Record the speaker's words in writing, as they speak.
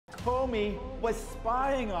Comey was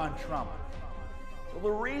spying on Trump. Well,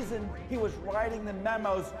 the reason he was writing the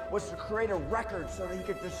memos was to create a record so that he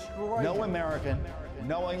could destroy No him. American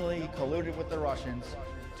knowingly colluded with the Russians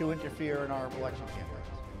to interfere in our election campaigns.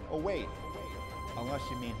 Oh, wait, unless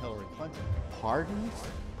you mean Hillary Clinton. Pardons,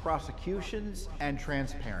 prosecutions, and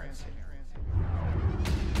transparency.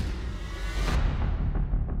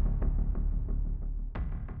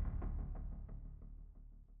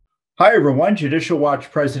 Hi, everyone. Judicial Watch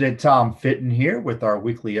President Tom Fitton here with our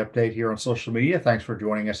weekly update here on social media. Thanks for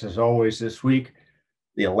joining us as always this week.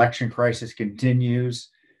 The election crisis continues.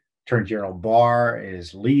 Attorney General Barr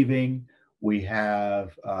is leaving. We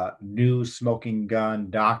have new smoking gun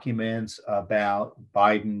documents about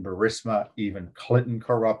Biden, Burisma, even Clinton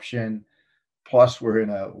corruption. Plus, we're in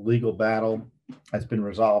a legal battle that's been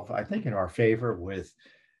resolved, I think, in our favor with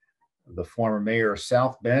the former mayor of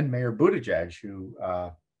South Bend, Mayor Buttigieg, who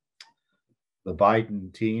the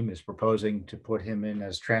Biden team is proposing to put him in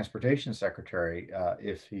as transportation secretary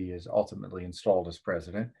if he is ultimately installed as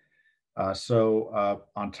president. So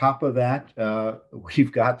on top of that,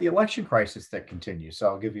 we've got the election crisis that continues. So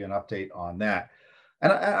I'll give you an update on that.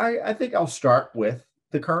 And I think I'll start with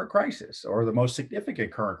the current crisis, or the most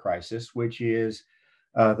significant current crisis, which is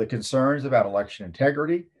the concerns about election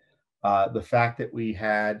integrity, the fact that we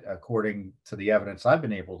had, according to the evidence I've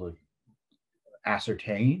been able to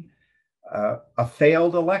ascertain, a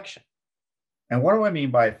failed election. And what do I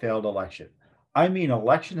mean by a failed election? I mean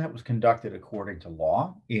election that was conducted according to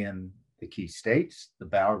law in the key states, the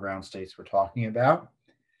battleground states we're talking about,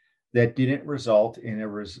 that didn't result in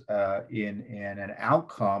an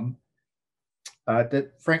outcome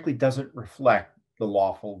that frankly doesn't reflect the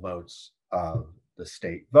lawful votes of the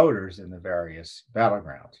state voters in the various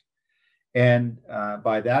battlegrounds. And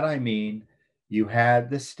by that I mean you had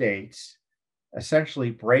the states essentially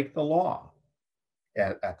break the law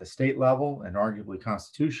at the state level and arguably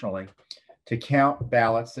constitutionally to count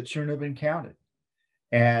ballots that shouldn't have been counted.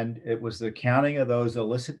 And it was the counting of those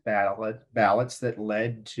illicit ballots that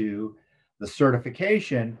led to the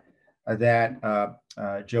certification that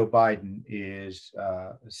Joe Biden is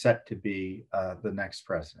set to be the next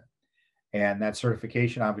president. And that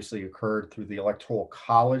certification obviously occurred through the Electoral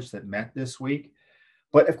College that met this week.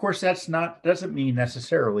 But of course, doesn't mean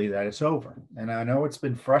necessarily that it's over. And I know it's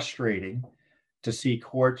been frustrating to see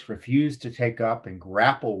courts refuse to take up and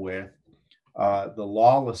grapple with the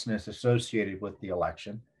lawlessness associated with the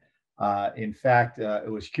election. In fact,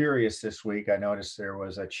 it was curious this week. I noticed there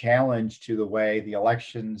was a challenge to the way the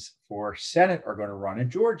elections for Senate are going to run in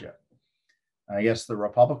Georgia. I guess the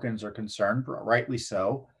Republicans are concerned, rightly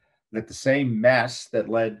so, that the same mess that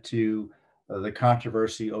led to the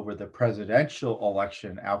controversy over the presidential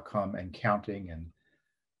election outcome and counting and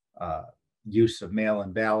use of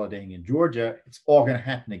mail-in balloting in Georgia, it's all going to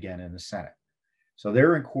happen again in the Senate. So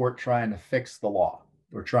they're in court trying to fix the law.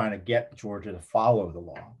 We're trying to get Georgia to follow the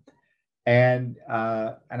law. And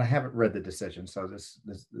I haven't read the decision, so this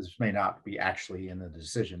may not be actually in the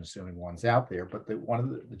decision, assuming one's out there. But one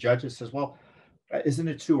of the judges says, well, isn't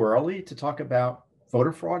it too early to talk about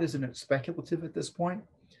voter fraud? Isn't it speculative at this point?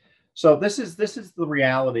 So this is the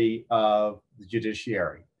reality of the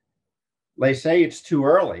judiciary. They say it's too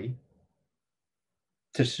early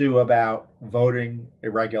to sue about voting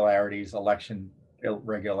irregularities, election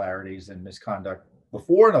irregularities, and misconduct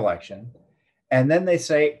before an election. And then they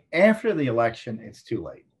say after the election, it's too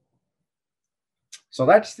late. So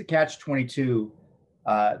that's the catch-22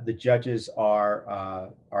 the judges are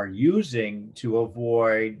using to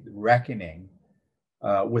avoid reckoning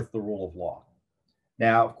with the rule of law.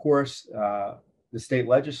 Now, of course, the state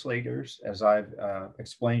legislators, as I've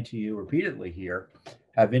explained to you repeatedly here,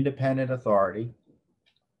 have independent authority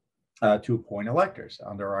to appoint electors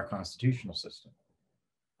under our constitutional system.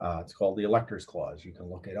 It's called the Electors Clause. You can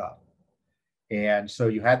look it up. And so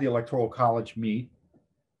you had the Electoral College meet,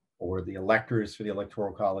 or the electors for the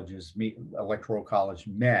Electoral College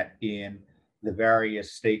met in the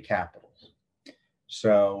various state capitals.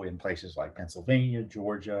 So in places like Pennsylvania,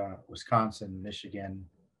 Georgia, Wisconsin, Michigan,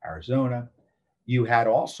 Arizona, you had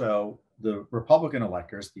also the Republican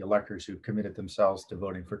electors, the electors who committed themselves to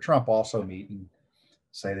voting for Trump, also meet and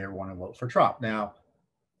say they want to vote for Trump. Now,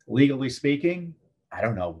 legally speaking, I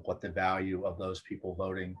don't know what the value of those people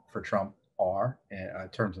voting for Trump are in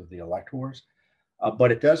terms of the electors,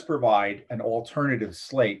 but it does provide an alternative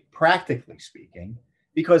slate, practically speaking,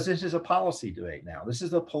 because this is a policy debate now. This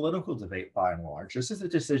is a political debate by and large. This is a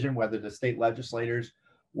decision whether the state legislators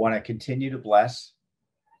want to continue to bless,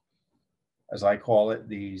 as I call it,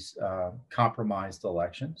 these compromised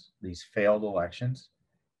elections, these failed elections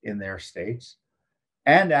in their states,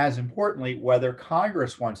 And as importantly, whether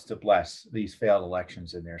Congress wants to bless these failed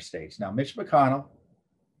elections in their states. Now, Mitch McConnell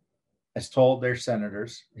has told his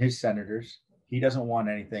senators, he doesn't want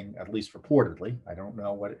anything, at least reportedly. I don't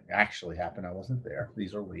know what actually happened. I wasn't there.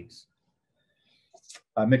 These are leaks.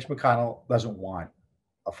 Mitch McConnell doesn't want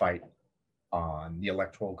a fight on the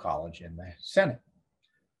Electoral College in the Senate.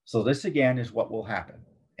 So this, again, is what will happen.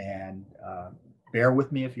 And bear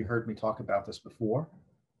with me if you heard me talk about this before,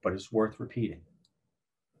 but it's worth repeating.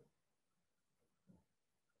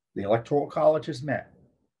 The Electoral College has met.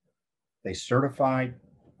 They certified,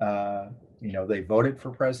 they voted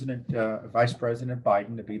for Vice President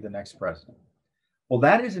Biden to be the next president. Well,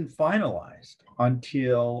 that isn't finalized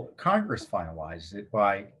until Congress finalizes it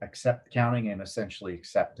by counting and essentially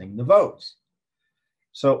accepting the votes.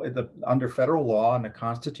 So under federal law and the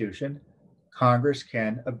Constitution, Congress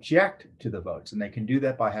can object to the votes, and they can do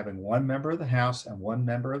that by having one member of the House and one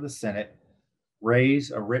member of the Senate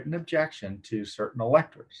raise a written objection to certain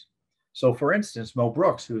electors. So, for instance, Mo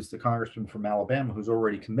Brooks, who's the congressman from Alabama, who's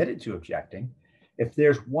already committed to objecting, if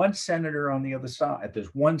there's one senator on the other side, if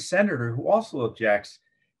there's one senator who also objects,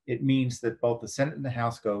 it means that both the Senate and the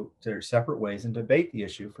House go their separate ways and debate the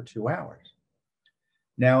issue for 2 hours.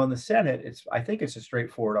 Now, in the Senate, I think it's a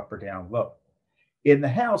straightforward up or down vote. In the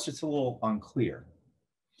House, it's a little unclear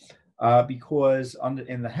because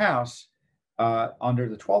in the House, under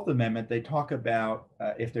the 12th Amendment, they talk about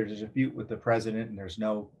if there's a dispute with the president and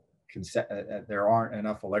there aren't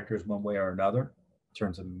enough electors one way or another in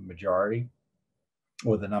terms of majority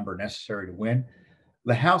or the number necessary to win,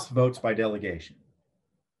 the House votes by delegation.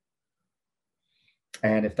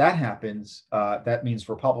 And if that happens, that means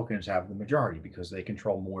Republicans have the majority because they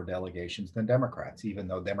control more delegations than Democrats, even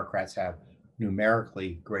though Democrats have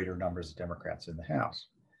numerically greater numbers of Democrats in the House.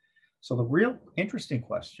 So the real interesting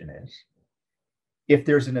question is, if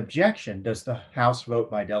there's an objection, does the House vote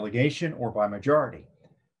by delegation or by majority?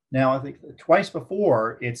 Now, I think twice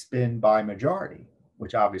before it's been by majority,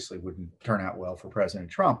 which obviously wouldn't turn out well for President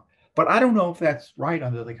Trump. But I don't know if that's right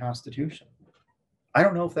under the Constitution.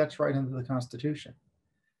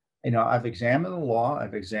 I've examined the law,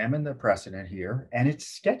 I've examined the precedent here, and it's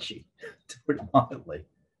sketchy, to put it mildly.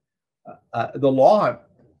 The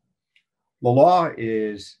law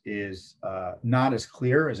is not as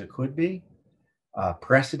clear as it could be.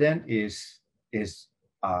 Precedent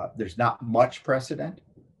there's not much precedent.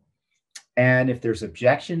 And if there's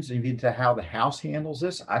objections even to how the House handles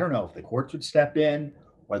this, I don't know if the courts would step in,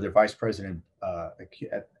 whether Vice President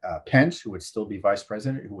Pence, who would still be vice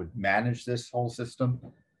president, who would manage this whole system,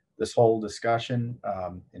 this whole discussion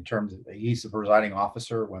in terms of he's the presiding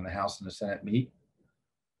officer when the House and the Senate meet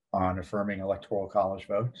on affirming Electoral College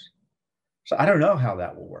votes. So I don't know how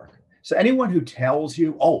that will work. So anyone who tells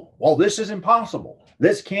you, oh, well, this is impossible,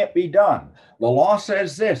 this can't be done, the law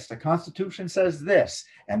says this, the Constitution says this,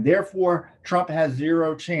 and therefore Trump has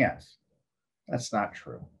zero chance. That's not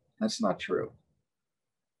true. That's not true.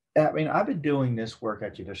 I mean, I've been doing this work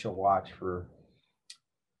at Judicial Watch for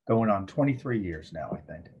going on 23 years now, I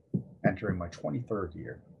think, entering my 23rd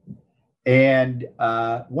year. And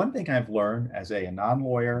one thing I've learned as a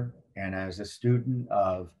non-lawyer and as a student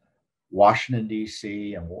of Washington,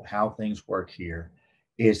 D.C., and how things work here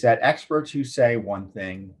is that experts who say one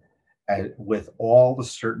thing with all the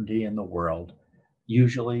certainty in the world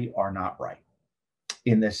usually are not right,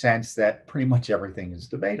 in the sense that pretty much everything is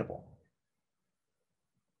debatable.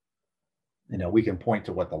 We can point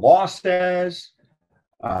to what the law says,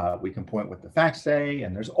 we can point what the facts say,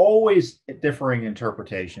 and there's always differing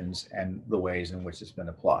interpretations and the ways in which it's been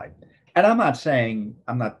applied. And I'm not saying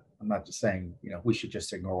we should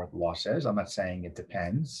just ignore what the law says. I'm not saying it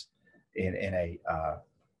depends in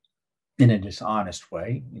a dishonest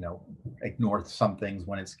way. Ignore some things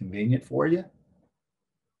when it's convenient for you,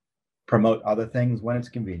 promote other things when it's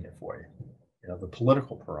convenient for you. The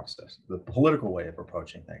political process, the political way of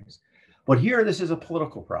approaching things. But here, this is a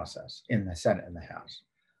political process in the Senate and the House.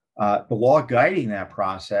 The law guiding that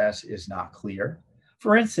process is not clear.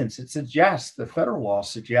 For instance, the federal law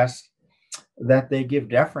suggests that they give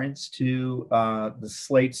deference to the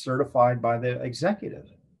slate certified by the executive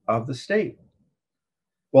of the state.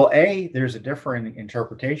 Well, there's a different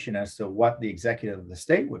interpretation as to what the executive of the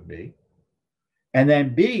state would be. And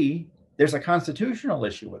then B, there's a constitutional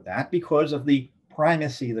issue with that because of the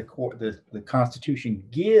primacy the Constitution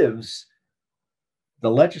gives the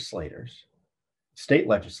legislators, state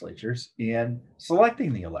legislatures, in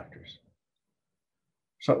selecting the electors.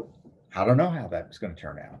 So I don't know how that's going to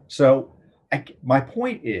turn out. So my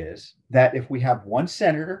point is that if we have one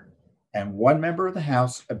senator and one member of the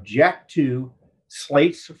House object to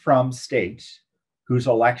slates from states whose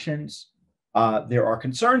elections there are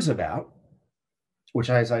concerns about, which,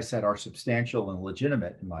 as I said, are substantial and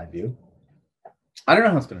legitimate in my view. I don't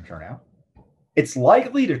know how it's going to turn out. It's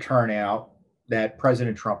likely to turn out that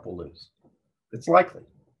President Trump will lose. It's likely.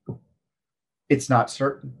 It's not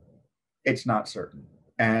certain. It's not certain.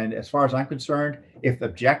 And as far as I'm concerned, if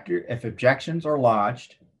objections are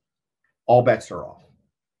lodged, all bets are off.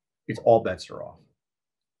 It's all bets are off.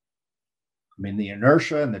 I mean, the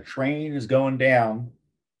inertia and the train is going down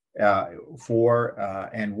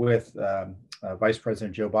and with Vice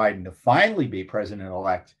President Joe Biden to finally be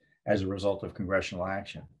president-elect as a result of congressional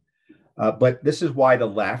action. But this is why the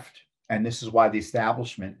left, and this is why the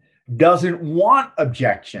establishment doesn't want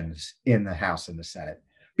objections in the House and the Senate,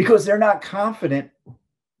 because they're not confident,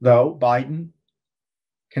 though Biden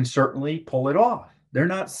can certainly pull it off. They're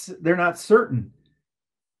not certain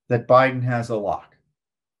that Biden has a lock.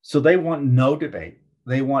 So they want no debate.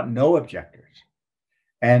 They want no objectors.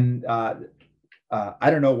 And I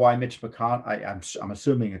don't know why Mitch McConnell, I'm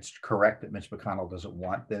assuming it's correct that Mitch McConnell doesn't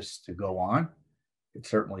want this to go on. It's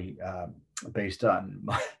certainly based on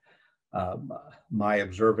my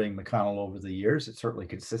observing McConnell over the years. It's certainly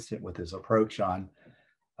consistent with his approach on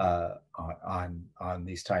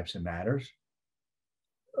these types of matters.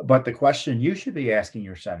 But the question you should be asking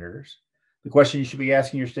your senators, the question you should be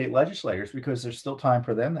asking your state legislators, because there's still time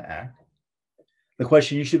for them to act. The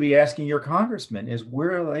question you should be asking your congressmen is,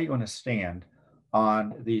 where are they going to stand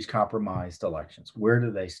on these compromised elections? Where do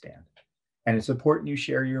they stand? And it's important you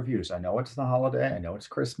share your views. I know it's the holiday. I know it's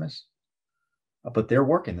Christmas. But they're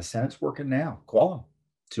working. The Senate's working now. Call them.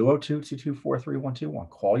 202-224-3121.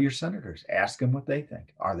 Call your senators. Ask them what they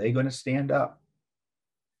think. Are they going to stand up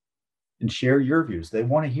and share your views? They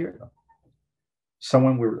want to hear them. I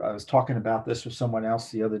was talking about this with someone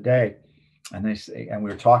else the other day, and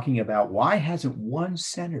we were talking about, why hasn't one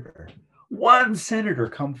senator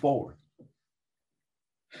come forward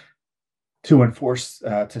to enforce,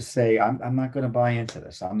 to say, I'm not going to buy into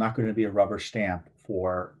this. I'm not going to be a rubber stamp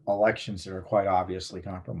for elections that are quite obviously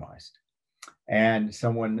compromised. And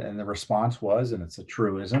the response was, and it's a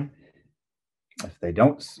truism, if they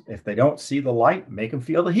don't see the light, make them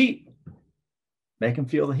feel the heat. Make them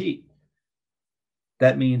feel the heat.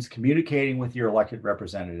 That means communicating with your elected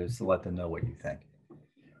representatives to let them know what you think.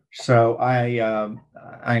 So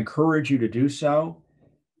I encourage you to do so.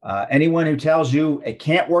 Anyone who tells you it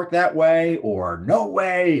can't work that way, or no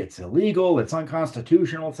way, it's illegal, it's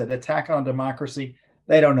unconstitutional, it's an attack on democracy,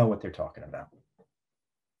 they don't know what they're talking about.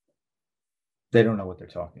 They don't know what they're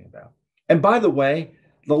talking about. And by the way,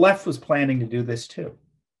 the left was planning to do this too.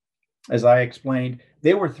 As I explained,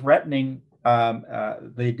 they were threatening,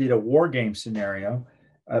 they did a war game scenario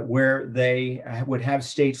where they would have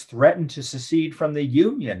states threaten to secede from the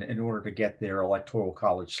Union in order to get their electoral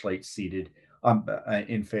college slate seated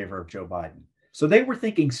in favor of Joe Biden. So they were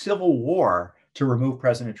thinking civil war to remove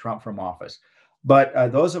President Trump from office. But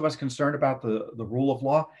those of us concerned about the rule of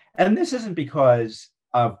law, and this isn't because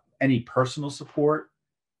of any personal support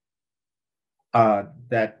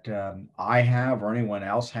that I have or anyone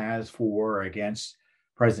else has for or against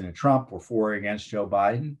President Trump or for or against Joe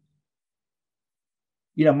Biden.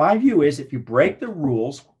 You know, my view is, if you break the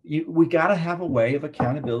rules, we got to have a way of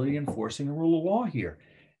accountability enforcing the rule of law here.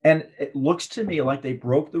 And it looks to me like they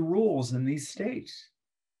broke the rules in these states.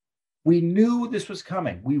 We knew this was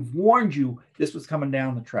coming. We warned you this was coming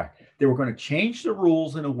down the track. They were going to change the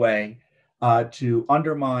rules in a way to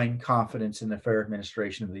undermine confidence in the fair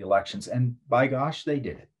administration of the elections. And by gosh, they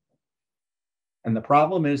did it. And the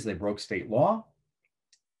problem is they broke state law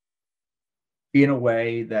in a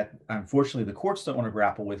way that, unfortunately, the courts don't want to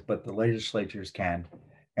grapple with, but the legislatures can,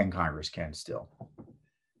 and Congress can still.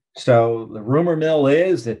 So the rumor mill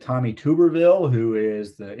is that Tommy Tuberville, who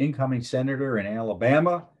is the incoming senator in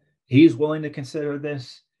Alabama, he's willing to consider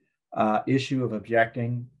this issue of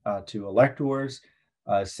objecting to electors.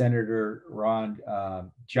 Senator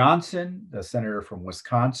Ron Johnson, the senator from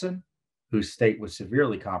Wisconsin, whose state was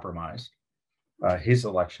severely compromised,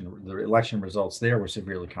 the election results there were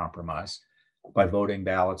severely compromised by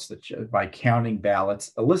by counting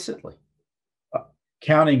ballots illicitly.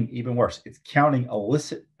 Counting, even worse, it's counting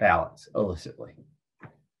illicit ballots illicitly.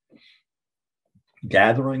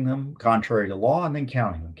 Gathering them contrary to law and then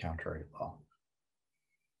counting them contrary to law.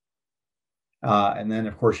 And then,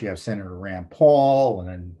 of course, you have Senator Rand Paul, and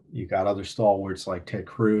then you got other stalwarts like Ted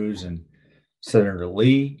Cruz and Senator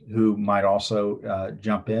Lee, who might also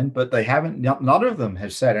jump in, but they haven't, none of them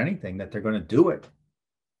have said anything that they're going to do it.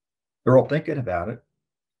 They're all thinking about it.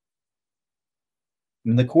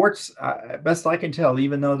 And the courts, best I can tell,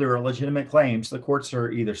 even though there are legitimate claims, the courts are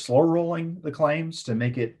either slow rolling the claims to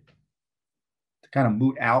make it to kind of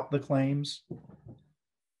moot out the claims,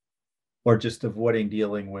 or just avoiding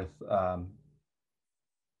dealing with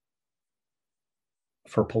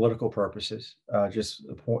for political purposes, just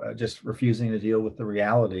refusing to deal with the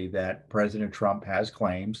reality that President Trump has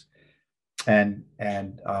claims, and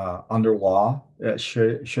under law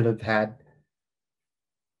should have had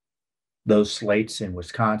those slates in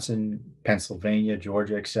Wisconsin, Pennsylvania,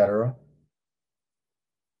 Georgia, etc.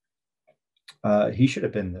 He should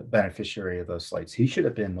have been the beneficiary of those slates. He should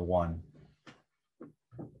have been the one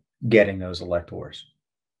getting those electors.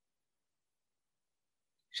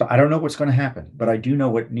 So I don't know what's going to happen, but I do know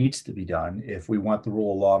what needs to be done if we want the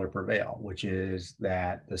rule of law to prevail, which is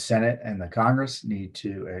that the Senate and the Congress need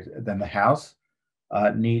to, then the House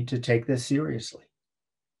need to take this seriously.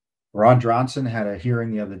 Ron Johnson had a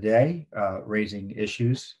hearing the other day, raising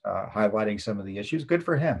issues, highlighting some of the issues. Good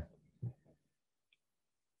for him.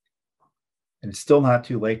 And it's still not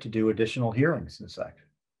too late to do additional hearings, in fact.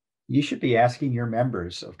 You should be asking your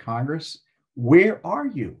members of Congress, where are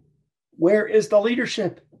you? Where is the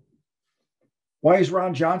leadership? Why is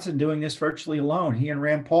Ron Johnson doing this virtually alone, he and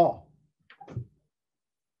Rand Paul?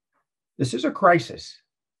 This is a crisis.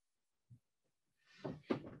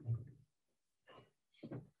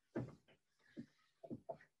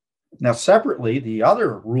 Now, separately, the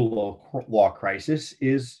other rule of law crisis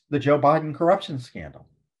is the Joe Biden corruption scandal.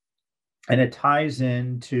 And it ties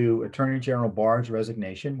into Attorney General Barr's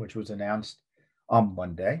resignation, which was announced on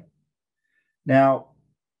Monday. Now,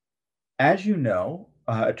 as you know,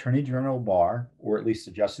 Attorney General Barr, or at least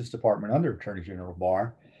the Justice Department under Attorney General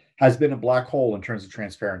Barr, has been a black hole in terms of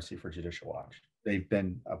transparency for Judicial Watch. They've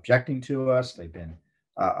been objecting to us. They've been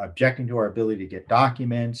objecting to our ability to get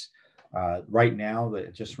documents. Right now,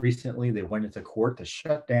 just recently, they went into court to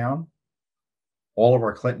shut down all of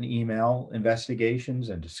our Clinton email investigations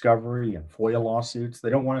and discovery and FOIA lawsuits. They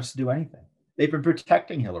don't want us to do anything. They've been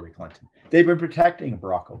protecting Hillary Clinton. They've been protecting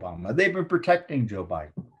Barack Obama. They've been protecting Joe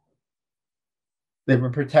Biden. They've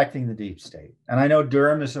been protecting the deep state. And I know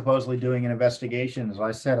Durham is supposedly doing an investigation. As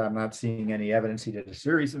I said, I'm not seeing any evidence he did a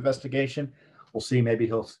serious investigation. We'll see. Maybe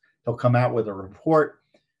he'll come out with a report.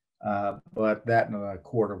 But that in a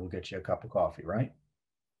quarter will get you a cup of coffee, right?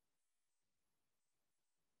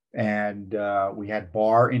 And we had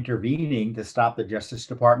Barr intervening to stop the Justice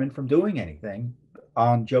Department from doing anything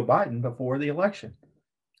on Joe Biden before the election.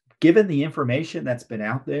 Given the information that's been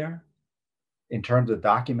out there in terms of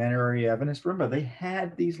documentary evidence, remember, they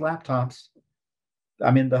had these laptops, the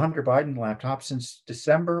Hunter Biden laptop, since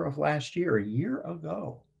December of last year, a year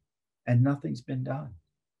ago, and nothing's been done.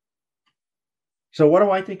 So what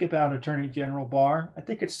do I think about Attorney General Barr? I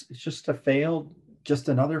think it's just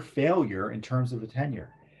another failure in terms of a tenure.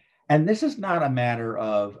 And this is not a matter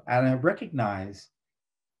of, and I recognize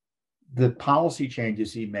the policy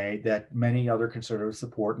changes he made that many other conservatives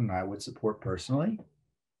support and I would support personally.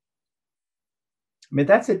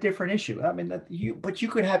 That's a different issue. But you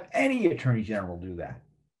could have any attorney general do that,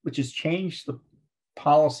 which is change the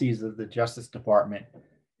policies of the Justice Department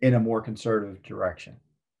in a more conservative direction.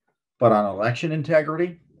 But on election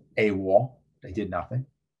integrity, AWOL, they did nothing.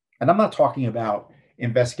 And I'm not talking about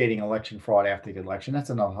investigating election fraud after the election. That's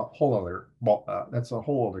a whole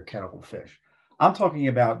other kettle of fish. I'm talking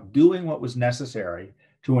about doing what was necessary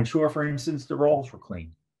to ensure, for instance, the rolls were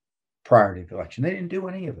clean prior to the election. They didn't do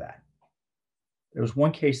any of that. There was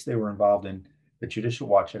one case they were involved in that Judicial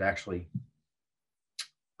Watch had actually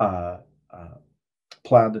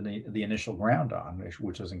plowed the initial ground on,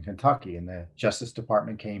 which was in Kentucky. And the Justice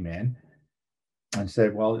Department came in and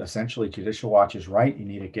said, well, essentially, Judicial Watch is right. You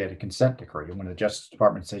need to get a consent decree. And when the Justice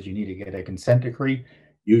Department says you need to get a consent decree,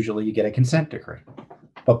 usually you get a consent decree.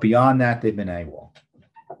 But beyond that, they've been AWOL.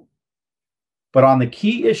 But on the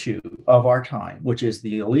key issue of our time, which is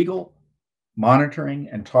the illegal monitoring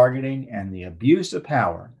and targeting and the abuse of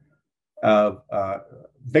power of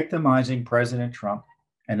victimizing President Trump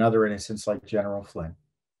and other innocents like General Flynn,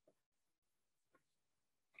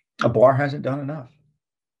 Barr hasn't done enough.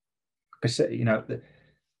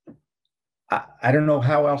 I don't know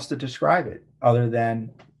how else to describe it other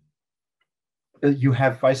than you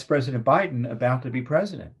have Vice President Biden about to be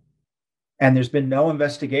president. And there's been no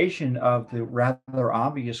investigation of the rather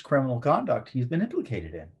obvious criminal conduct he's been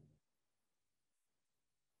implicated in.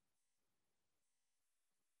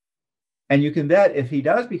 And you can bet if he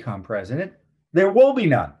does become president, there will be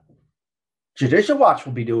none. Judicial Watch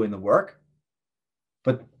will be doing the work,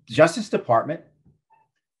 but the Justice Department,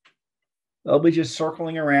 they'll be just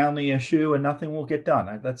circling around the issue and nothing will get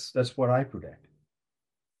done. That's what I predict.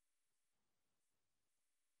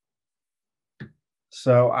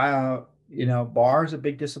 So, Barr is a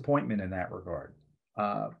big disappointment in that regard.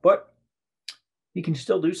 But he can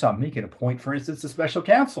still do something. He can appoint, for instance, a special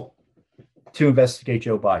counsel to investigate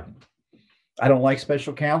Joe Biden. I don't like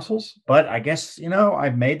special counsels, but I guess,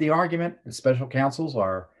 I've made the argument that special counsels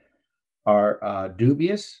are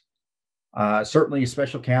dubious. Certainly, a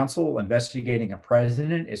special counsel investigating a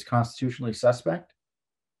president is constitutionally suspect.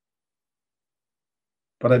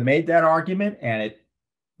 But I made that argument, and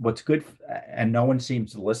what's good, and no one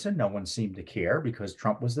seems to listen. No one seemed to care because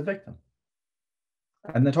Trump was the victim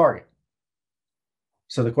and the target.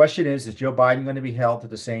 So the question is Joe Biden going to be held to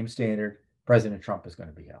the same standard President Trump is going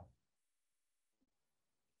to be held?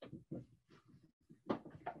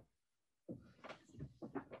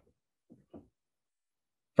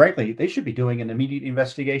 Frankly, they should be doing an immediate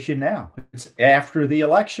investigation now. It's after the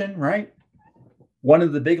election, right? One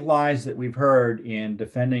of the big lies that we've heard in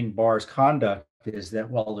defending Barr's conduct is that,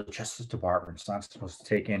 well, the Justice Department's not supposed to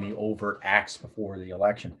take any overt acts before the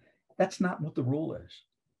election. That's not what the rule is.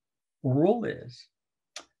 The rule is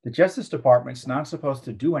the Justice Department's not supposed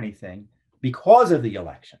to do anything because of the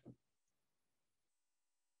election.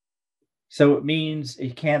 So it means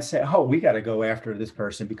it can't say, oh, we got to go after this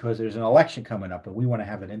person because there's an election coming up and we want to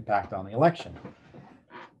have an impact on the election.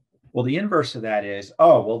 Well, the inverse of that is,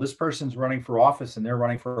 oh, well, this person's running for office and they're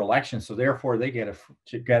running for election, so therefore they get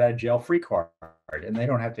a jail-free card and they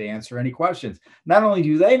don't have to answer any questions. Not only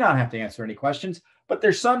do they not have to answer any questions, but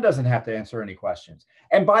their son doesn't have to answer any questions.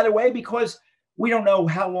 And by the way, because we don't know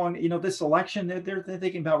how long, this election, they're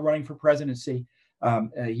thinking about running for presidency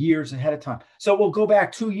years ahead of time. So we'll go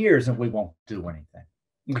back 2 years and we won't do anything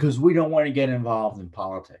because we don't want to get involved in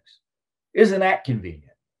politics. Isn't that convenient?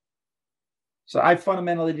 So I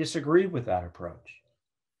fundamentally disagree with that approach.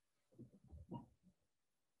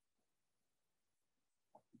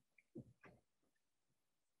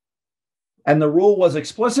 And the rule was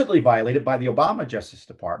explicitly violated by the Obama Justice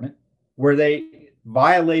Department, where they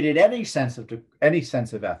violated any sense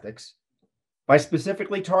of ethics by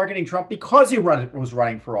specifically targeting Trump because he was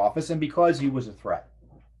running for office and because he was a threat.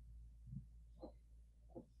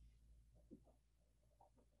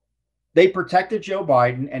 They protected Joe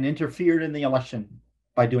Biden and interfered in the election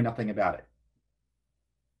by doing nothing about it.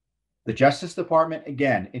 The Justice Department,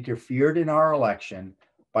 again, interfered in our election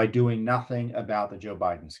by doing nothing about the Joe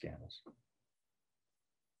Biden scandals.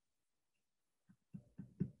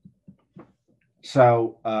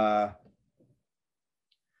 So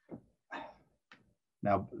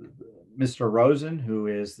now, Mr. Rosen, who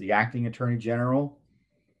is the acting attorney general,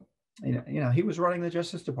 he was running the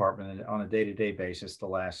Justice Department on a day-to-day basis the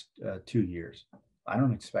last 2 years. I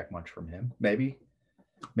don't expect much from him. Maybe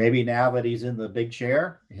now that he's in the big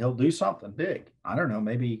chair, he'll do something big. I don't know.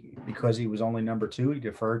 Maybe because he was only number 2, he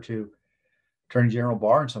deferred to Attorney General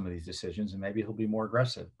Barr in some of these decisions, and maybe he'll be more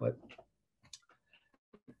aggressive. But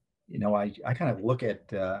I kind of look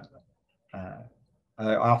at.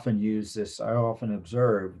 I often use this. I often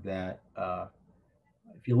observe that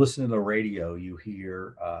if you listen to the radio, you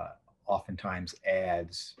hear oftentimes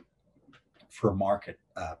ads for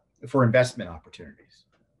for investment opportunities.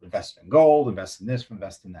 Invest in gold, invest in this,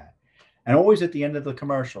 invest in that. And always at the end of the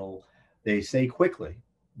commercial, they say quickly,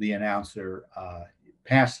 the announcer,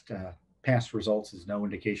 past results is no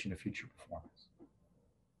indication of future performance.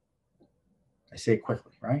 I say it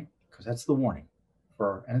quickly, right? Because that's the warning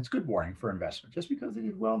and it's good warning for investment. Just because they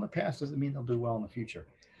did well in the past doesn't mean they'll do well in the future.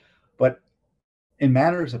 But in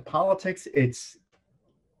matters of politics, it's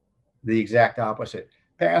the exact opposite.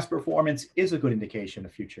 Past performance is a good indication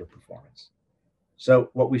of future performance. So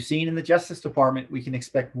what we've seen in the Justice Department, we can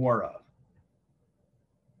expect more of.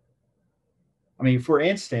 I mean, for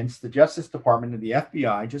instance, the Justice Department and the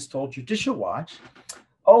FBI just told Judicial Watch,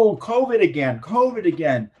 oh, COVID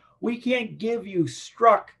again. We can't give you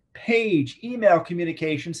struck page email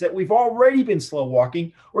communications that we've already been slow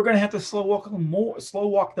walking. We're going to have to slow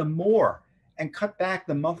walk them more and cut back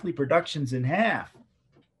the monthly productions in half.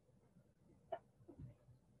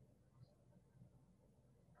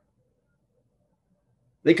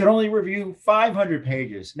 They could only review 500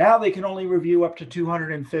 pages. Now they can only review up to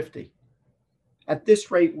 250. At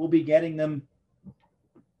this rate, we'll be getting them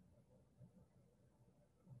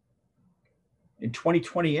in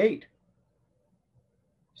 2028.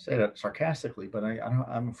 Say that sarcastically, but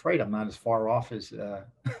I'm afraid I'm not as far off as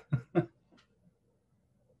as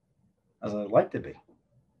I'd like to be.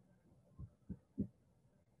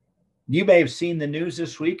 You may have seen the news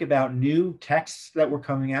this week about new texts that were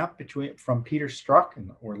coming out from Peter Strzok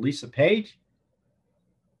or Lisa Page,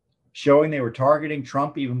 showing they were targeting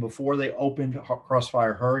Trump even before they opened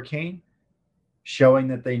Crossfire Hurricane, showing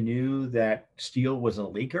that they knew that Steele was a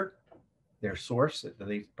leaker, their source,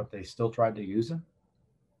 but they still tried to use him,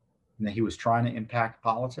 and that he was trying to impact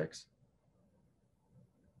politics.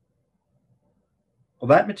 Well,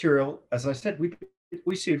 that material, as I said,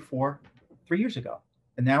 we sued for 3 years ago,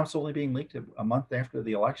 and now it's only being leaked a month after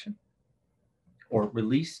the election or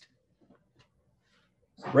released.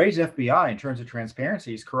 Wray's FBI, in terms of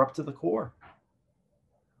transparency, is corrupt to the core.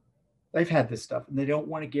 They've had this stuff, and they don't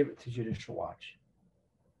want to give it to Judicial Watch.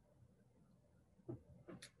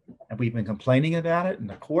 And we've been complaining about it in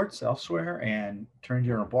the courts elsewhere, and Attorney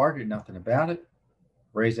General Barr did nothing about it.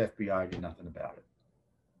 Wray's FBI did nothing about it.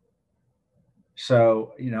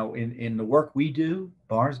 So, in the work we do,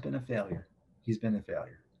 Barr's been a failure. He's been a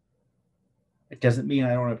failure. It doesn't mean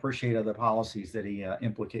I don't appreciate other policies that he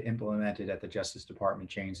implemented at the Justice Department,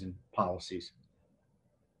 change in policies.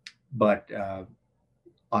 But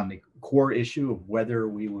on the core issue of whether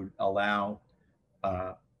we would allow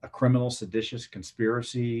a criminal seditious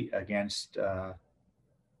conspiracy against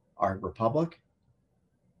our republic,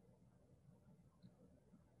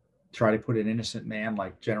 try to put an innocent man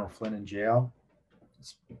like General Flynn in jail,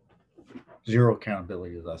 it's zero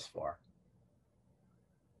accountability thus far.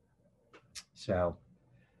 So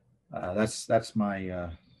that's my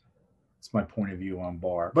point of view on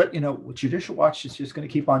Barr. But Judicial Watch is just going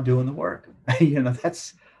to keep on doing the work.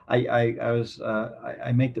 That's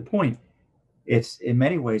I make the point. It's in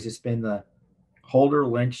many ways it's been the Holder,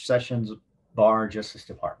 Lynch, Sessions, Barr, Justice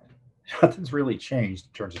Department. Nothing's really changed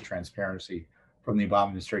in terms of transparency from the Obama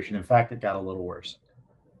administration. In fact, it got a little worse.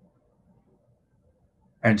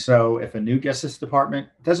 And so if a new Justice Department,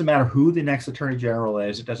 it doesn't matter who the next Attorney General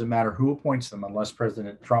is, it doesn't matter who appoints them unless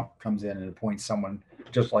President Trump comes in and appoints someone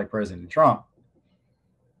just like President Trump.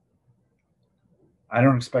 I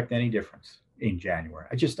don't expect any difference in January.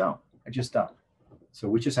 I just don't. So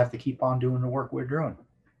we just have to keep on doing the work we're doing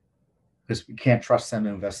because we can't trust them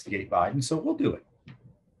to investigate Biden. So we'll do it.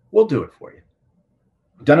 We'll do it for you.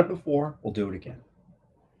 We've done it before. We'll do it again.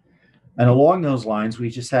 And along those lines, we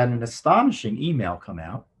just had an astonishing email come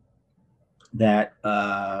out that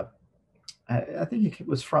I think it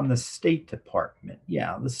was from the State Department.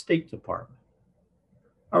 Yeah, the State Department.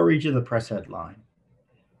 I'll read you the press headline.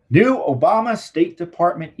 New Obama State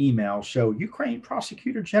Department emails show Ukraine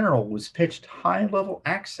Prosecutor General was pitched high-level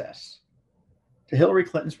access to Hillary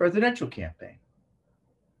Clinton's presidential campaign.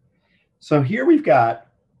 So here we've got,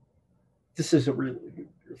 this is a really,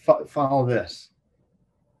 follow this.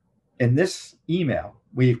 In this email,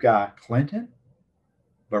 we've got Clinton,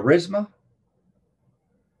 Burisma,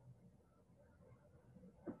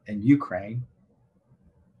 and Ukraine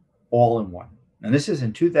all in one. And this is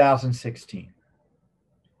in 2016.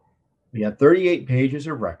 We had 38 pages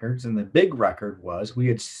of records, and the big record was we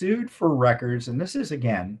had sued for records, and this is,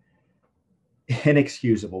 again,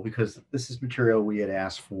 inexcusable because this is material we had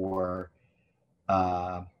asked for.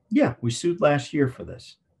 We sued last year for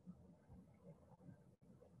this.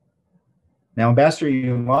 Now, Ambassador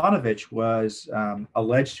Yovanovitch was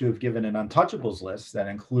alleged to have given an untouchables list that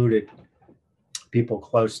included people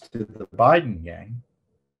close to the Biden gang.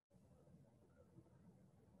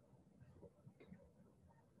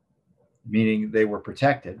 Meaning they were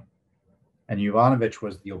protected. And Yovanovitch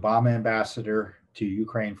was the Obama ambassador to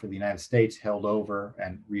Ukraine for the United States, held over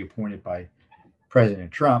and reappointed by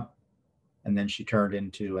President Trump. And then she turned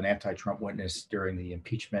into an anti-Trump witness during the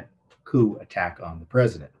impeachment coup attack on the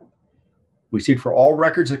president. We seek for all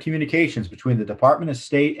records of communications between the Department of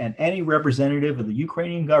State and any representative of the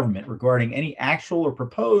Ukrainian government regarding any actual or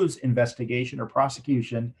proposed investigation or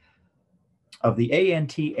prosecution of the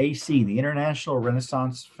ANTAC, the International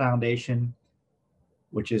Renaissance Foundation,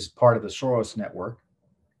 which is part of the Soros Network,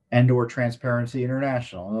 and or Transparency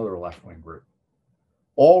International, another left-wing group.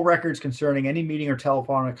 All records concerning any meeting or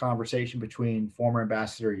telephonic conversation between former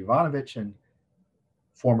Ambassador Yovanovitch and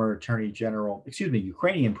former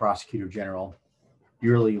Ukrainian Prosecutor General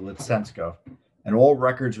Yuriy Lutsenko, and all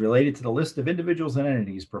records related to the list of individuals and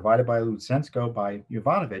entities provided by Lutsenko by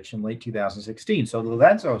Yovanovitch in late 2016. So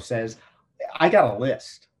Lutsenko says, I got a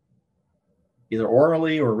list, either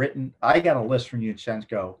orally or written. I got a list from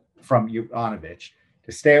Lutsenko, from Yovanovitch,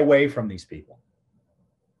 to stay away from these people,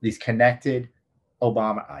 these connected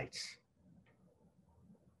Obamaites.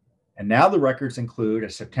 And now the records include a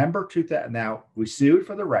September 2000. Now we sued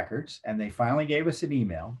for the records, and they finally gave us an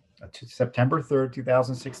email, a September 3rd,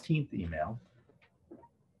 2016 email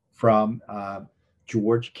from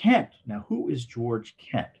George Kent. Now, who is George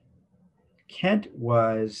Kent? Kent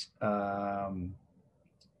was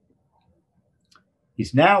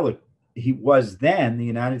he was then the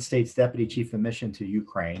United States Deputy Chief of Mission to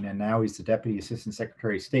Ukraine, and now he's the Deputy Assistant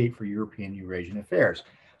Secretary of State for European Eurasian Affairs.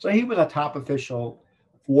 So he was a top official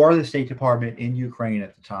for the State Department in Ukraine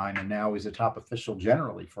at the time, and now he's a top official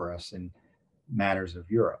generally for us in matters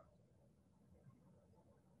of Europe.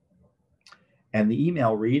 And the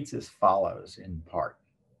email reads as follows in part.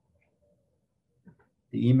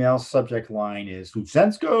 The email subject line is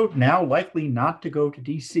Lutsenko now likely not to go to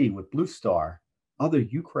D.C. with Blue Star, other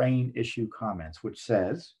Ukraine issue comments, which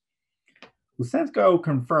says, Lutsenko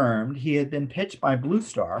confirmed he had been pitched by Blue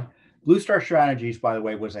Star. Blue Star Strategies, by the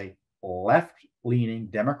way, was a left-leaning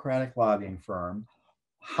Democratic lobbying firm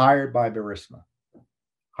hired by Burisma.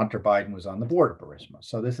 Hunter Biden was on the board of Burisma.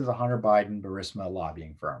 So this is a Hunter Biden Burisma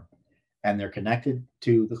lobbying firm. And they're connected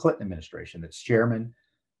to the Clinton administration. Its chairman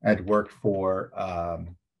had worked for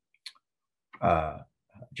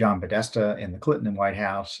John Podesta in the Clinton White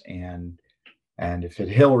House. And if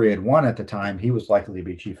Hillary had won at the time, he was likely to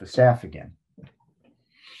be chief of staff again.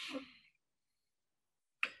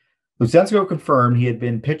 Lutsenko confirmed he had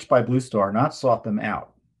been pitched by Blue Star, not sought them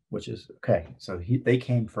out, which is okay. So they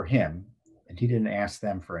came for him, and he didn't ask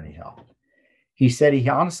them for any help. He said he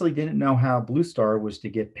honestly didn't know how Blue Star was to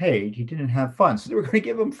get paid. He didn't have funds. So they were going to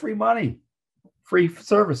give him free money, free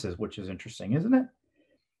services, which is interesting, isn't it?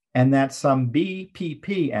 And that some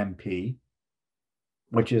BPP MP,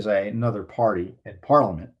 which is another party in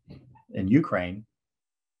parliament in Ukraine,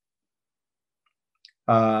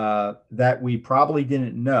 that we probably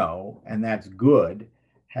didn't know, and that's good,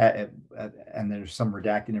 and there's some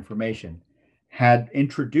redacted information, had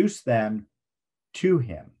introduced them to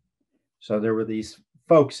him. So there were these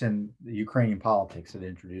folks in the Ukrainian politics that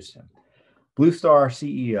introduced him. Blue Star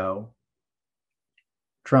CEO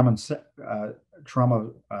Tramontano,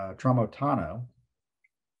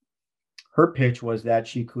 her pitch was that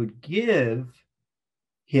she could give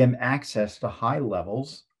him access to high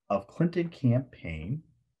levels of Clinton campaign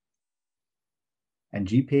and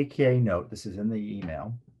GPK note, this is in the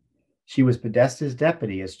email, she was Podesta's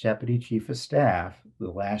deputy as deputy chief of staff the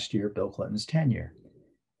last year of Bill Clinton's tenure.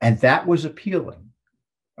 And that was appealing.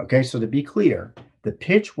 Okay, so to be clear, the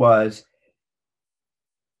pitch was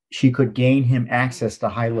she could gain him access to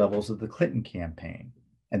high levels of the Clinton campaign.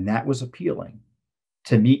 And that was appealing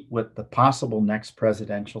to meet with the possible next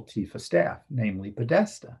presidential chief of staff, namely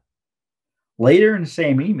Podesta. Later in the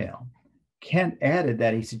same email, Kent added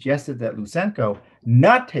that he suggested that Lutsenko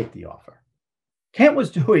not take the offer. Kent was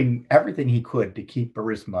doing everything he could to keep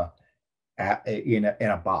Burisma in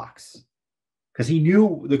a box because he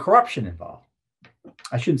knew the corruption involved.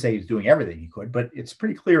 I shouldn't say he was doing everything he could, but it's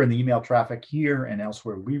pretty clear in the email traffic here and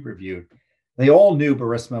elsewhere we reviewed, they all knew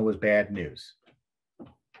Burisma was bad news.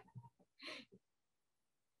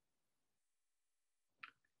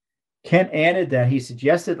 Kent added that he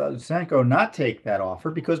suggested that Lutsenko not take that offer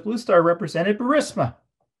because Blue Star represented Burisma.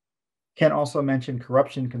 Kent also mentioned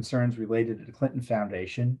corruption concerns related to the Clinton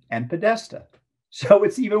Foundation and Podesta. So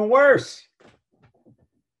it's even worse.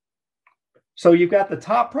 So you've got the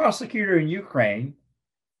top prosecutor in Ukraine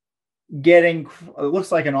getting, it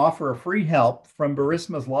looks like, an offer of free help from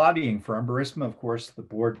Burisma's lobbying firm. Burisma, of course, the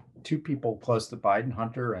board, two people close to Biden,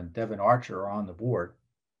 Hunter and Devin Archer, are on the board,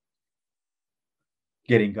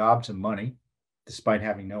 getting gobs of money, despite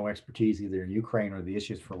having no expertise either in Ukraine or the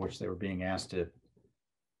issues for which they were being asked to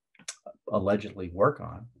allegedly work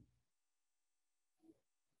on.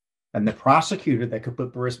 And the prosecutor that could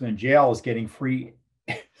put Burisma in jail is getting free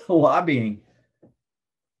lobbying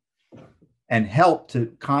and help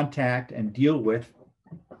to contact and deal with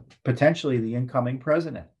potentially the incoming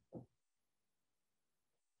president.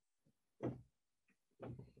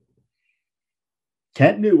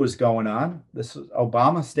 Kent knew what was going on. This was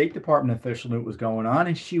Obama State Department official knew what was going on,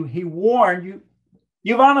 and he warned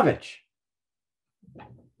Yovanovitch.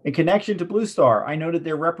 In connection to Blue Star, I noted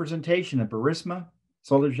their representation of Burisma.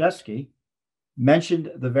 Zolodzewski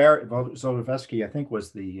mentioned Zolodzewski, I think,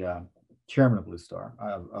 was the chairman of Blue Star,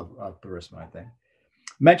 of Burisma, I think,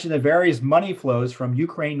 mentioned the various money flows from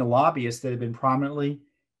Ukraine to lobbyists that have been prominently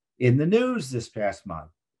in the news this past month,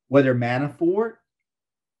 whether Manafort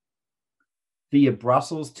via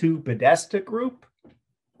Brussels to Podesta Group.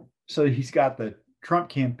 So he's got the Trump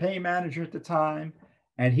campaign manager at the time,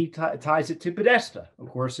 and he ties it to Podesta, of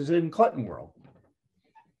course, is in Clinton world.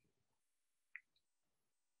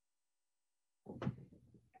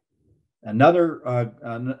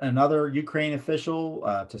 Another Ukraine official,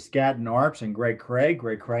 Tuscadin Arps and Greg Craig.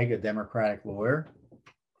 Greg Craig, a Democratic lawyer.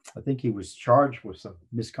 I think he was charged with some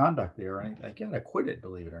misconduct there, and I got acquitted,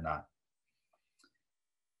 believe it or not.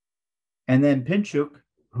 And then Pinchuk,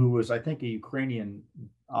 who was, I think, a Ukrainian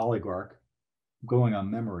oligarch, going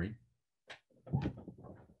on memory.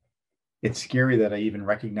 It's scary that I even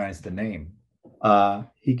recognize the name.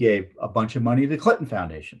 He gave a bunch of money to the Clinton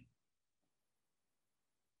Foundation.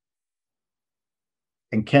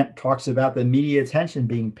 And Kent talks about the media attention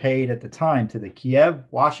being paid at the time to the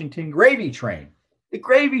Kiev-Washington gravy train. The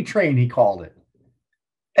gravy train, he called it.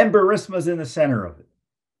 And Burisma's in the center of it.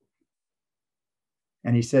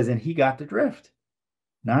 And he says, and he got the drift.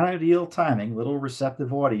 Not ideal timing, little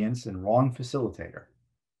receptive audience, and wrong facilitator.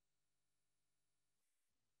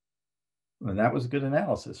 And that was good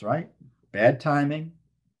analysis, right? Bad timing.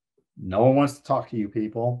 No one wants to talk to you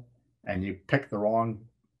people, and you pick the wrong,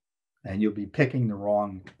 and you'll be picking the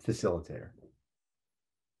wrong facilitator.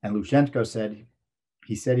 And Lutsenko said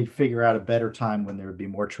he'd figure out a better time when there would be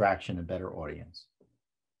more traction and better audience.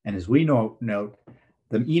 And as we note,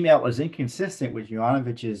 the email is inconsistent with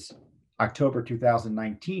Yovanovitch's October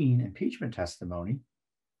 2019 impeachment testimony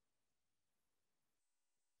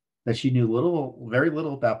that she knew very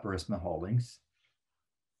little about Burisma Holdings,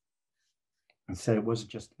 and said it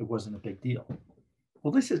wasn't a big deal.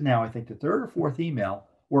 Well, this is now, I think, the third or fourth email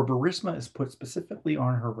where Burisma is put specifically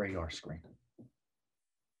on her radar screen.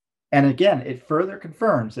 And again, it further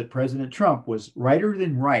confirms that President Trump was righter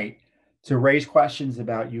than right to raise questions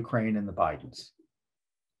about Ukraine and the Bidens.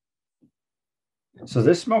 So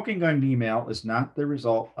this smoking gun email is not the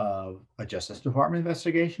result of a Justice Department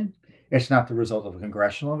investigation. It's not the result of a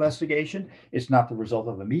congressional investigation. It's not the result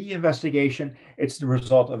of a media investigation. It's the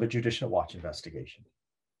result of a Judicial Watch investigation.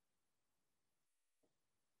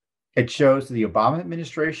 It shows the Obama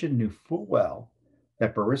administration knew full well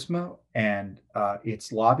that Burisma and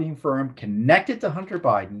its lobbying firm connected to Hunter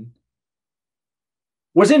Biden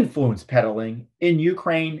was influence peddling in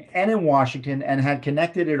Ukraine and in Washington, and had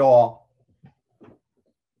connected it all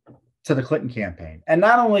to the Clinton campaign. And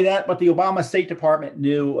not only that, but the Obama State Department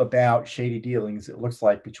knew about shady dealings, it looks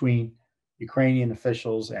like, between Ukrainian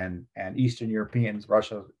officials and Eastern Europeans,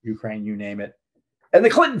 Russia, Ukraine, you name it, and the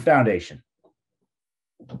Clinton Foundation.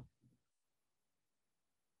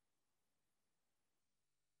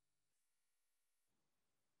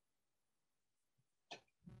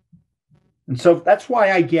 And so that's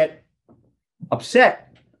why I get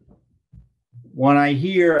upset when I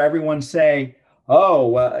hear everyone say,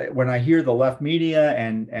 when I hear the left media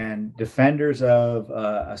and defenders of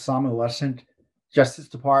some adolescent Justice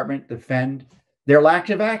Department defend their lack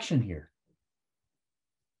of action here.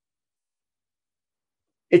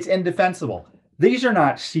 It's indefensible. These are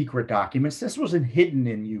not secret documents. This wasn't hidden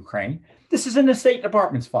in Ukraine. This is in the State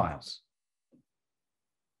Department's files.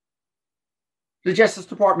 The Justice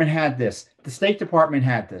Department had this. The State Department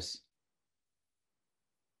had this.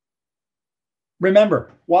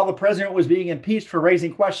 Remember, while the president was being impeached for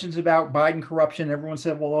raising questions about Biden corruption, everyone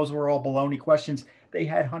said, well, those were all baloney questions. They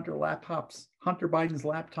had Hunter Biden's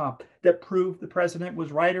laptop, that proved the president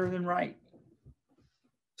was righter than right.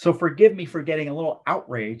 So forgive me for getting a little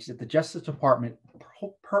outraged that the Justice Department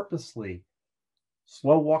purposely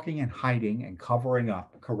slow walking and hiding and covering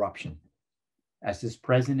up corruption, as this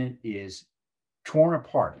president is torn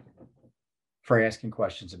apart for asking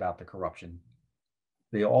questions about the corruption.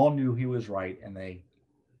 They all knew he was right, and they,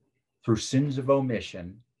 through sins of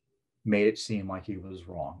omission, made it seem like he was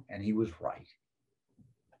wrong, and he was right.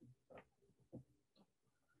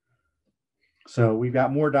 So we've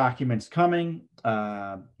got more documents coming.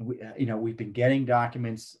 We've been getting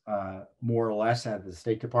documents more or less out of the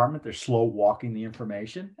State Department. They're slow walking the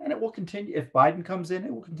information, and it will continue. If Biden comes in,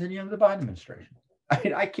 it will continue under the Biden administration.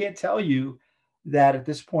 I can't tell you that at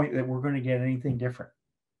this point that we're going to get anything different.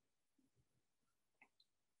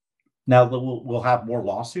 Now, we'll have more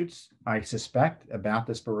lawsuits, I suspect, about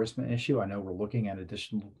this Burisma issue. I know we're looking at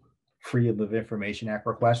additional Freedom of Information Act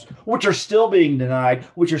requests, which are still being denied,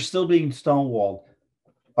 which are still being stonewalled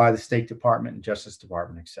by the State Department and Justice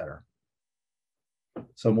Department, et cetera.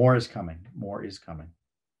 So more is coming. More is coming.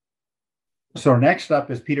 So next up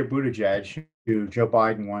is Peter Buttigieg, who Joe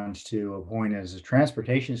Biden wants to appoint as a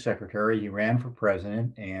transportation secretary. He ran for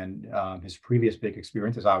president, and his previous big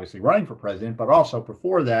experience is obviously running for president, but also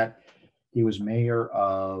before that, he was mayor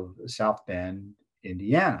of South Bend,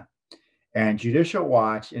 Indiana. And Judicial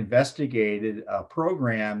Watch investigated a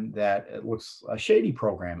program that a shady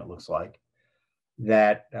program, it looks like,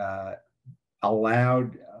 that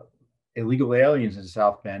allowed illegal aliens in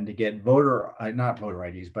South Bend to get not voter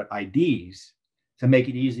IDs, but IDs to make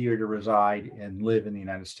it easier to reside and live in the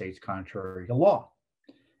United States contrary to law.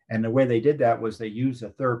 And the way they did that was they used a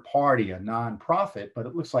third party, a nonprofit, but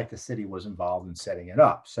it looks like the city was involved in setting it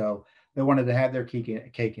up. So they wanted to have their cake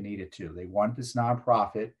and eat it too. They wanted this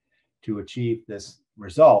nonprofit to achieve this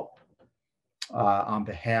result on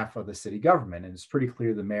behalf of the city government. And it's pretty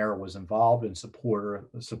clear the mayor was involved and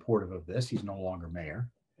supportive of this. He's no longer mayor.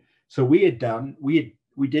 So we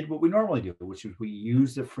did what we normally do, which is we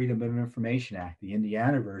used the Freedom of Information Act, the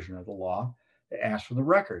Indiana version of the law, to ask for the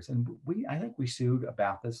records. And I think we sued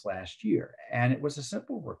about this last year. And it was a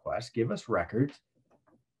simple request: give us records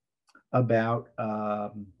about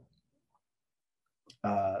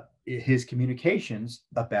his communications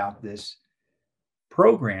about this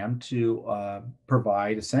program to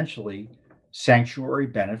provide essentially sanctuary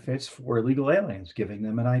benefits for illegal aliens, giving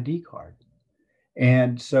them an ID card.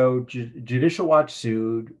 And so Judicial Watch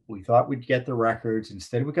sued. We thought we'd get the records.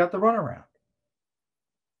 Instead, we got the runaround.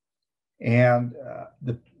 And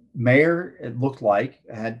the mayor, it looked like,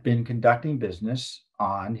 had been conducting business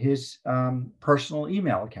on his personal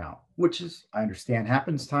email account, which is, I understand,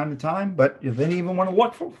 happens time to time, but you didn't even want to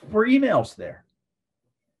look for emails there.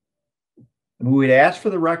 And we'd asked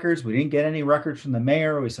for the records. We didn't get any records from the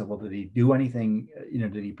mayor. We said, well, did he do anything?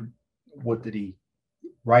 Did he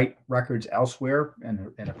write records elsewhere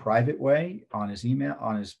in a private way on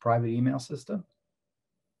his private email system?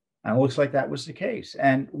 And it looks like that was the case.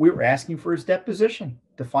 And we were asking for his deposition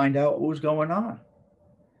to find out what was going on.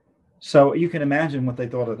 So you can imagine what they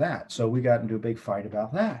thought of that. So we got into a big fight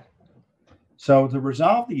about that. So to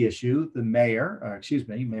resolve the issue, the Mayor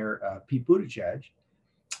Pete Buttigieg,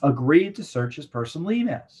 agreed to search his personal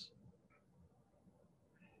emails.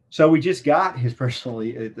 So we just got his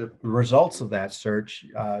the results of that search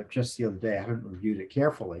just the other day. I haven't reviewed it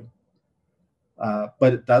carefully.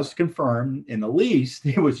 But it does confirm, in the least,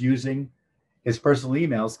 he was using his personal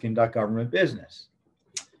emails to conduct government business.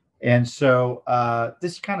 And so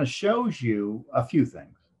this kind of shows you a few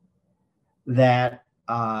things. That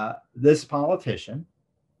this politician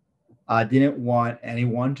didn't want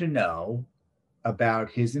anyone to know about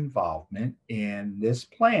his involvement in this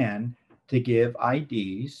plan to give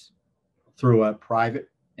IDs through a private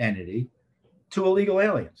entity to illegal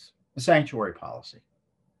aliens, a sanctuary policy.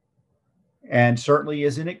 And certainly,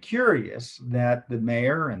 isn't it curious that the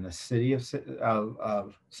mayor and the city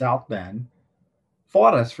of South Bend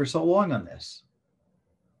fought us for so long on this?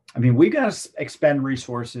 I mean, we got to expend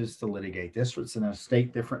resources to litigate this. It's in a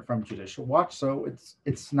state different from Judicial Watch, so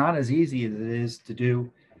it's not as easy as it is to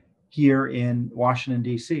do here in Washington,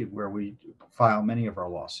 D.C., where we file many of our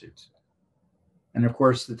lawsuits. And of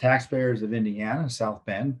course, the taxpayers of Indiana, South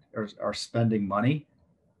Bend, are spending money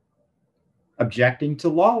objecting to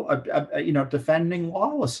law, defending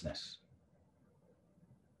lawlessness.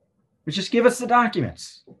 But just give us the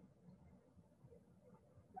documents.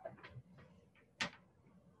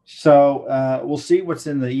 So we'll see what's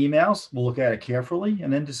in the emails. We'll look at it carefully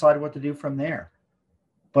and then decide what to do from there.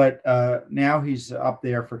 But now he's up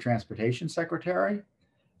there for transportation secretary.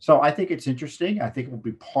 So I think it's interesting. I think it will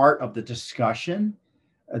be part of the discussion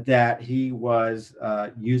that he was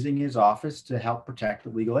using his office to help protect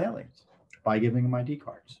illegal aliens by giving them ID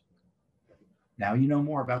cards. Now you know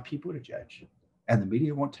more about Pete Buttigieg, and the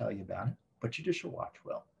media won't tell you about it, but Judicial Watch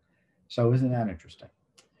will. So isn't that interesting?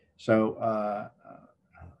 So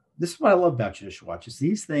this is what I love about Judicial Watch: is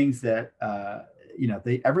these things that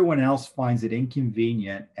everyone else finds it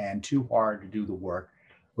inconvenient and too hard to do the work,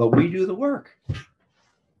 but we do the work.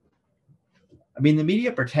 I mean, the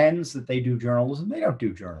media pretends that they do journalism. They don't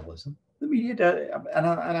do journalism. The media does, and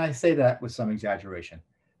I say that with some exaggeration.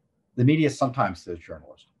 The media sometimes does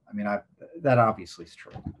journalism. I mean, that obviously is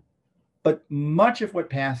true. But much of what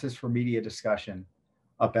passes for media discussion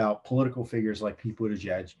about political figures like Pete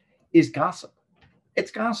Buttigieg is gossip. It's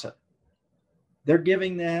gossip. They're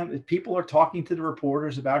giving them, people are talking to the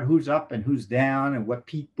reporters about who's up and who's down and what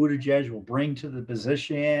Pete Buttigieg will bring to the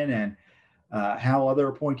position and how other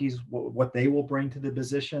appointees, what they will bring to the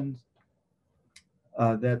positions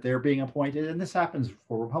that they're being appointed. And this happens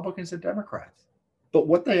for Republicans and Democrats. But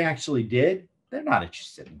what they actually did, they're not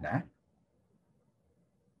interested in that.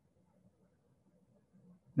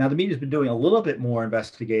 Now, the media's been doing a little bit more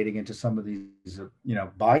investigating into some of these,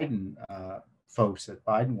 Biden folks that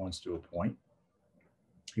Biden wants to appoint.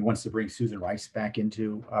 He wants to bring Susan Rice back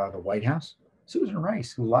into the White House. Susan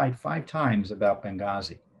Rice, who lied 5 times about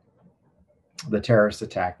Benghazi, the terrorist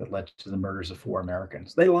attack that led to the murders of 4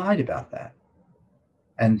 Americans. They lied about that.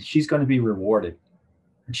 And she's going to be rewarded.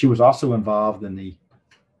 And she was also involved in the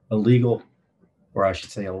illegal, or I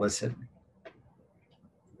should say illicit,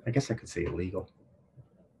 I guess I could say illegal,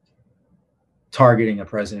 targeting of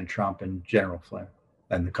President Trump and General Flynn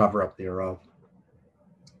and the cover-up thereof.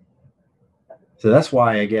 So that's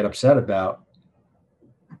why I get upset about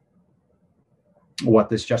what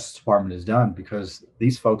this Justice Department has done, because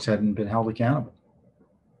these folks hadn't been held accountable.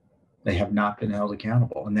 They have not been held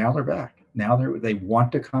accountable, and now they're back. Now they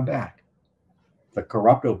want to come back. The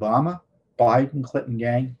corrupt Obama, Biden, Clinton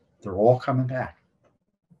gang, they're all coming back.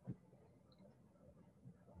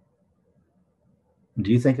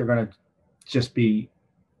 Do you think they're going to just be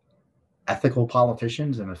ethical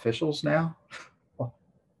politicians and officials now?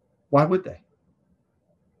 Why would they?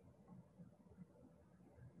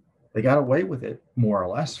 They got away with it, more or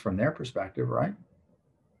less, from their perspective, right?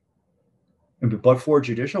 But for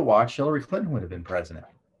Judicial Watch, Hillary Clinton would have been president.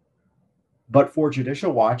 But for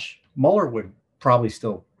Judicial Watch, Mueller would probably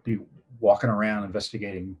still be walking around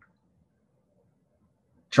investigating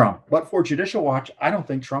Trump. But for Judicial Watch, I don't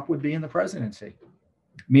think Trump would be in the presidency,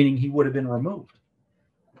 meaning he would have been removed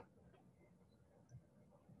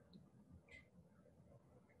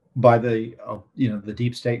by the the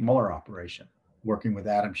deep state Mueller operation, working with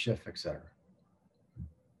Adam Schiff, et cetera.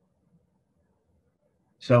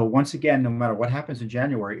 So once again, no matter what happens in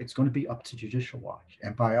January, it's going to be up to Judicial Watch.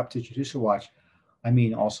 And by up to Judicial Watch, I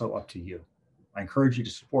mean also up to you. I encourage you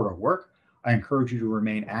to support our work. I encourage you to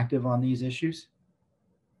remain active on these issues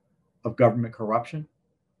of government corruption.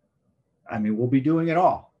 I mean, we'll be doing it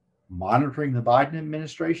all. Monitoring the Biden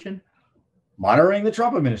administration, monitoring the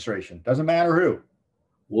Trump administration. Doesn't matter who.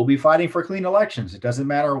 We'll be fighting for clean elections. It doesn't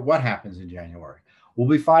matter what happens in January. We'll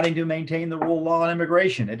be fighting to maintain the rule of law and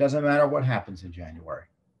immigration. It doesn't matter what happens in January.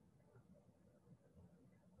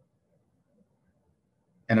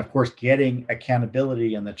 And of course, getting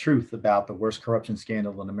accountability and the truth about the worst corruption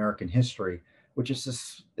scandal in American history, which is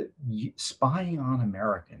this spying on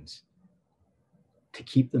Americans to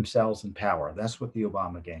keep themselves in power. That's what the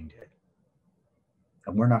Obama gang did.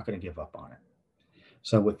 And we're not going to give up on it.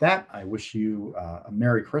 So with that, I wish you a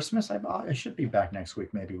Merry Christmas. I should be back next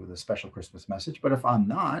week, maybe with a special Christmas message. But if I'm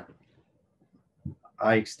not,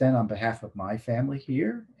 I extend on behalf of my family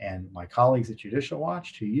here and my colleagues at Judicial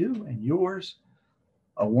Watch to you and yours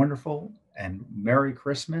a wonderful and Merry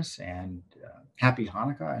Christmas and Happy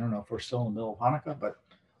Hanukkah. I don't know if we're still in the middle of Hanukkah, but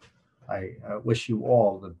I wish you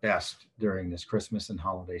all the best during this Christmas and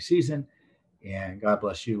holiday season. And God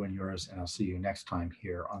bless you and yours. And I'll see you next time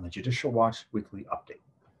here on the Judicial Watch Weekly Update.